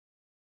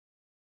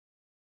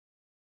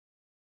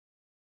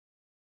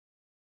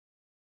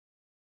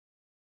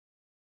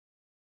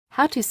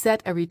How to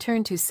set a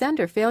return to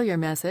sender failure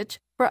message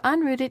for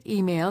unrouted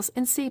emails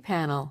in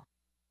cPanel.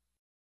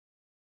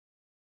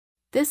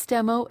 This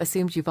demo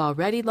assumes you've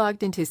already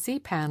logged into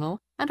cPanel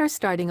and are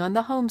starting on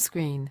the home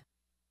screen.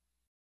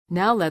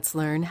 Now let's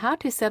learn how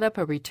to set up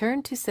a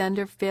return to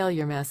sender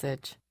failure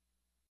message.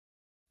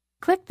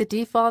 Click the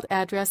default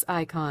address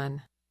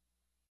icon.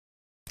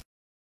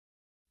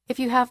 If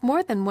you have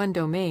more than one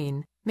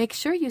domain, make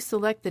sure you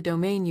select the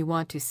domain you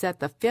want to set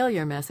the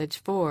failure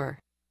message for.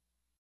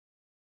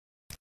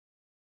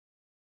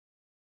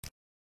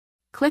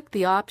 Click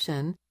the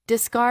option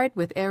Discard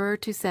with Error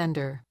to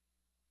Sender.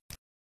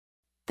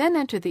 Then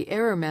enter the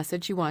error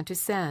message you want to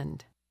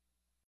send.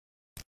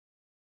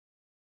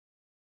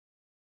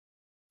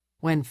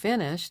 When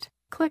finished,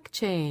 click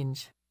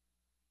Change.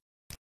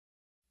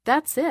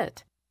 That's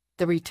it.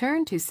 The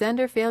return to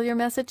sender failure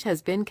message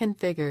has been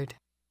configured.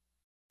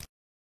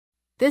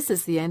 This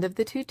is the end of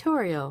the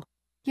tutorial.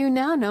 You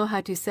now know how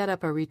to set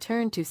up a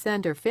return to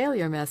sender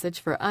failure message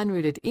for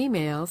unrouted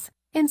emails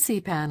in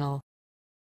cPanel.